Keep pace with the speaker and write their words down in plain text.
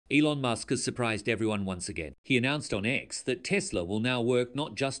Elon Musk has surprised everyone once again. He announced on X that Tesla will now work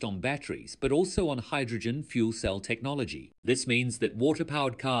not just on batteries, but also on hydrogen fuel cell technology. This means that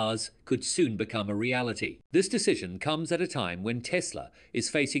water-powered cars could soon become a reality. This decision comes at a time when Tesla is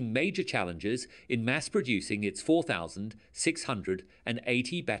facing major challenges in mass-producing its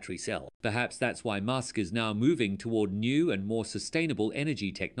 4,680 battery cell. Perhaps that's why Musk is now moving toward new and more sustainable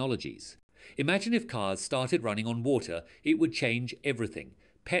energy technologies. Imagine if cars started running on water, it would change everything.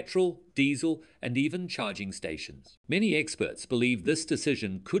 Petrol, diesel, and even charging stations. Many experts believe this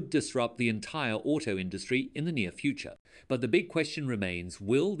decision could disrupt the entire auto industry in the near future. But the big question remains,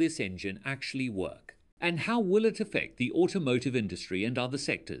 will this engine actually work? And how will it affect the automotive industry and other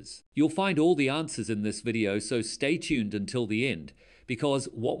sectors? You'll find all the answers in this video, so stay tuned until the end, because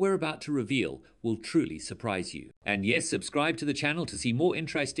what we're about to reveal will truly surprise you. And yes, subscribe to the channel to see more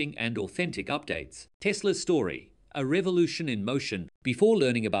interesting and authentic updates. Tesla's story. A revolution in motion. Before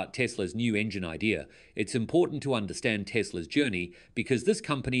learning about Tesla's new engine idea, it's important to understand Tesla's journey because this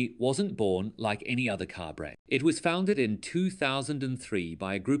company wasn't born like any other car brand. It was founded in 2003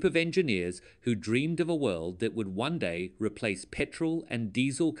 by a group of engineers who dreamed of a world that would one day replace petrol and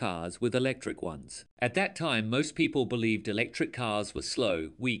diesel cars with electric ones. At that time, most people believed electric cars were slow,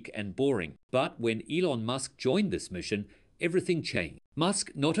 weak, and boring. But when Elon Musk joined this mission, everything changed.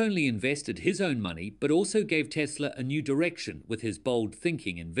 Musk not only invested his own money, but also gave Tesla a new direction with his bold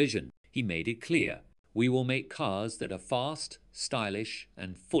thinking and vision. He made it clear, we will make cars that are fast, stylish,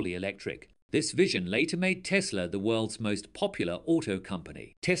 and fully electric. This vision later made Tesla the world's most popular auto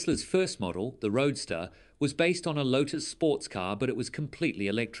company. Tesla's first model, the Roadster, was based on a Lotus sports car, but it was completely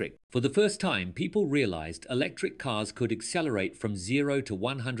electric. For the first time, people realized electric cars could accelerate from 0 to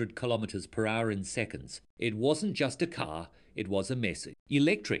 100 kilometers per hour in seconds. It wasn't just a car, it was a message.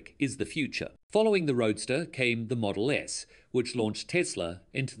 Electric is the future. Following the Roadster came the Model S, which launched Tesla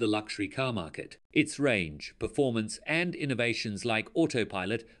into the luxury car market. Its range, performance, and innovations like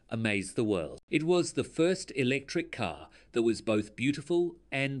autopilot amazed the world. It was the first electric car that was both beautiful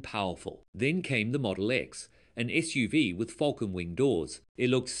and powerful. Then came the Model X, an SUV with falcon wing doors. It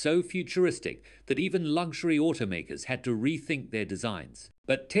looked so futuristic that even luxury automakers had to rethink their designs.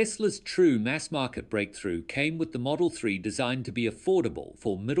 But Tesla's true mass-market breakthrough came with the Model 3, designed to be affordable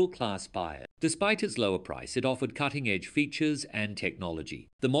for middle-class buyers. Despite its lower price, it offered cutting-edge features and technology.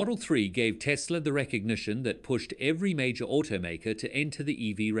 The Model 3 gave Tesla the recognition that pushed every major automaker to enter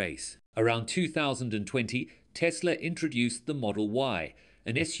the EV race. Around 2020, Tesla introduced the Model Y,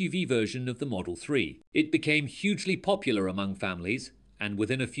 an SUV version of the Model 3. It became hugely popular among families, and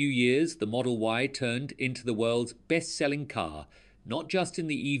within a few years, the Model Y turned into the world's best-selling car, not just in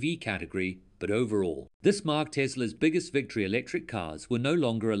the EV category, but overall. This marked Tesla's biggest victory. Electric cars were no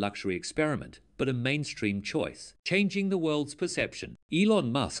longer a luxury experiment, but a mainstream choice, changing the world's perception.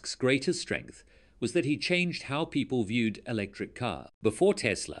 Elon Musk's greatest strength was that he changed how people viewed electric cars. Before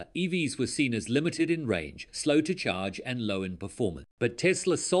Tesla, EVs were seen as limited in range, slow to charge, and low in performance. But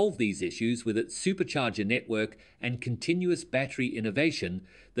Tesla solved these issues with its supercharger network and continuous battery innovation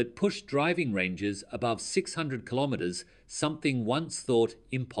that pushed driving ranges above 600 kilometers, something once thought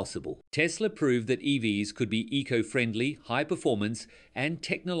impossible. Tesla proved that EVs could be eco-friendly, high-performance, and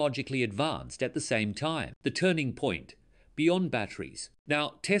technologically advanced at the same time. The turning point. Beyond batteries.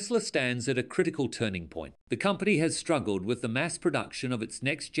 Now, Tesla stands at a critical turning point. The company has struggled with the mass production of its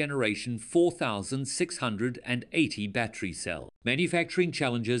next generation 4,680 battery cell. Manufacturing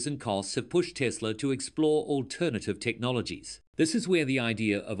challenges and costs have pushed Tesla to explore alternative technologies. This is where the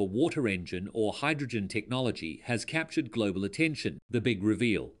idea of a water engine or hydrogen technology has captured global attention. The big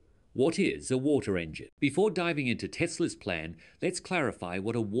reveal. What is a water engine? Before diving into Tesla's plan, let's clarify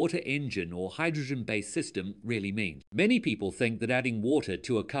what a water engine or hydrogen-based system really means. Many people think that adding water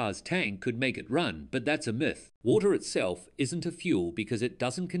to a car's tank could make it run, but that's a myth. Water itself isn't a fuel because it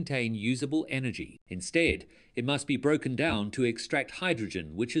doesn't contain usable energy. Instead, it must be broken down to extract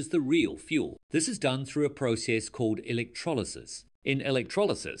hydrogen, which is the real fuel. This is done through a process called electrolysis. In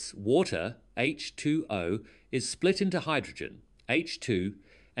electrolysis, water, H2O, is split into hydrogen, H2,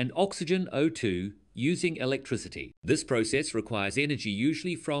 and oxygen, O2, using electricity. This process requires energy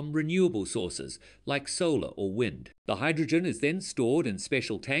usually from renewable sources like solar or wind. The hydrogen is then stored in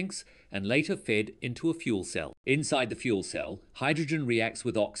special tanks and later fed into a fuel cell. Inside the fuel cell, hydrogen reacts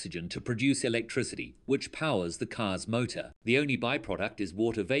with oxygen to produce electricity, which powers the car's motor. The only byproduct is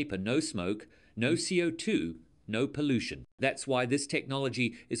water vapor, no smoke, no CO2, no pollution. That's why this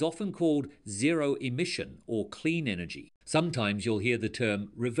technology is often called zero emission or clean energy. Sometimes you'll hear the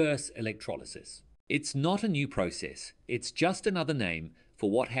term reverse electrolysis. It's not a new process. It's just another name for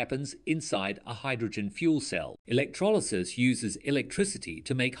what happens inside a hydrogen fuel cell. Electrolysis uses electricity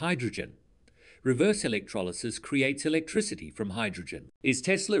to make hydrogen. Reverse electrolysis creates electricity from hydrogen. Is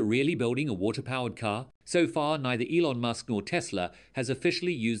Tesla really building a water-powered car? So far, neither Elon Musk nor Tesla has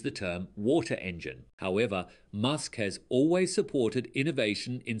officially used the term water engine. However, Musk has always supported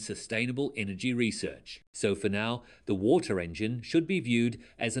innovation in sustainable energy research. So for now, the water engine should be viewed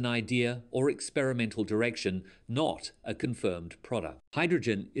as an idea or experimental direction, not a confirmed product.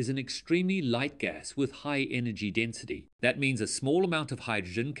 Hydrogen is an extremely light gas with high energy density. That means a small amount of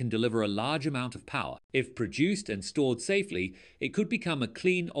hydrogen can deliver a large amount of power. If produced and stored safely, it could become a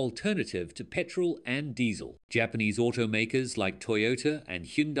clean alternative to petrol and diesel. Japanese automakers like Toyota and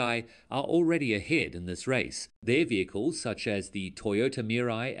Hyundai are already ahead in this race. Their vehicles, such as the Toyota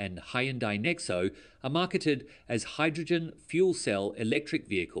Mirai and Hyundai Nexo, are marketed as hydrogen fuel cell electric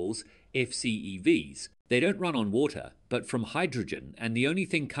vehicles, FCEVs. They don't run on water, but from hydrogen, and the only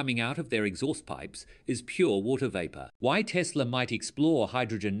thing coming out of their exhaust pipes is pure water vapor. Why Tesla might explore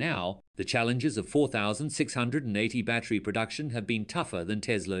hydrogen now? The challenges of 4,680 battery production have been tougher than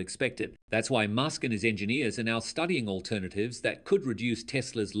Tesla expected. That's why Musk and his engineers are now studying alternatives that could reduce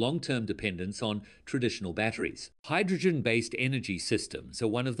Tesla's long-term dependence on traditional batteries. Hydrogen-based energy systems are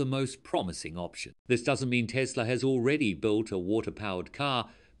one of the most promising options. This doesn't mean Tesla has already built a water-powered car,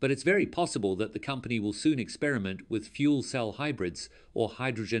 but it's very possible that the company will soon experiment with fuel cell hybrids or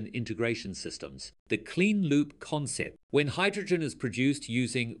hydrogen integration systems. The clean loop concept. When hydrogen is produced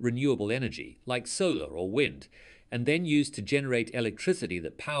using renewable energy, like solar or wind, and then used to generate electricity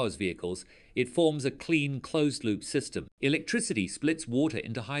that powers vehicles, it forms a clean closed loop system. Electricity splits water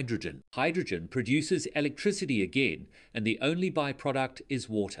into hydrogen. Hydrogen produces electricity again, and the only byproduct is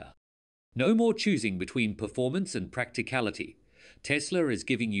water. No more choosing between performance and practicality. Tesla is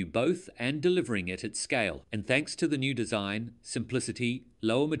giving you both and delivering it at scale. And thanks to the new design, simplicity,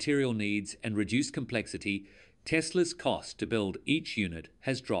 lower material needs, and reduced complexity, Tesla's cost to build each unit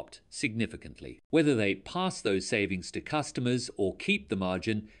has dropped significantly. Whether they pass those savings to customers or keep the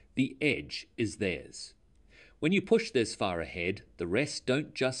margin, the edge is theirs. When you push this far ahead, the rest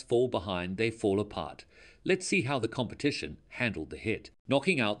don't just fall behind, they fall apart. Let's see how the competition handled the hit.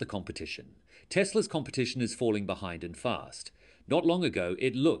 Knocking out the competition. Tesla's competition is falling behind and fast. Not long ago,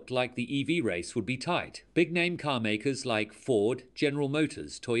 it looked like the EV race would be tight. Big-name car makers like Ford, General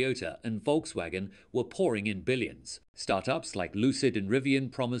Motors, Toyota, and Volkswagen were pouring in billions. Startups like Lucid and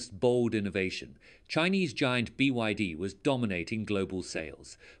Rivian promised bold innovation. Chinese giant BYD was dominating global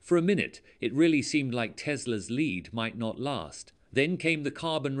sales. For a minute, it really seemed like Tesla's lead might not last. Then came the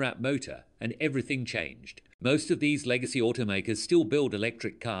carbon wrap motor, and everything changed. Most of these legacy automakers still build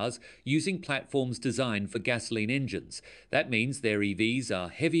electric cars using platforms designed for gasoline engines. That means their EVs are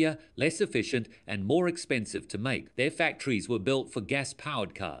heavier, less efficient, and more expensive to make. Their factories were built for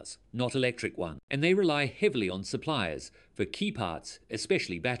gas-powered cars, not electric ones, and they rely heavily on suppliers for key parts,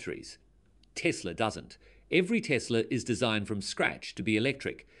 especially batteries. Tesla doesn't. Every Tesla is designed from scratch to be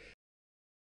electric.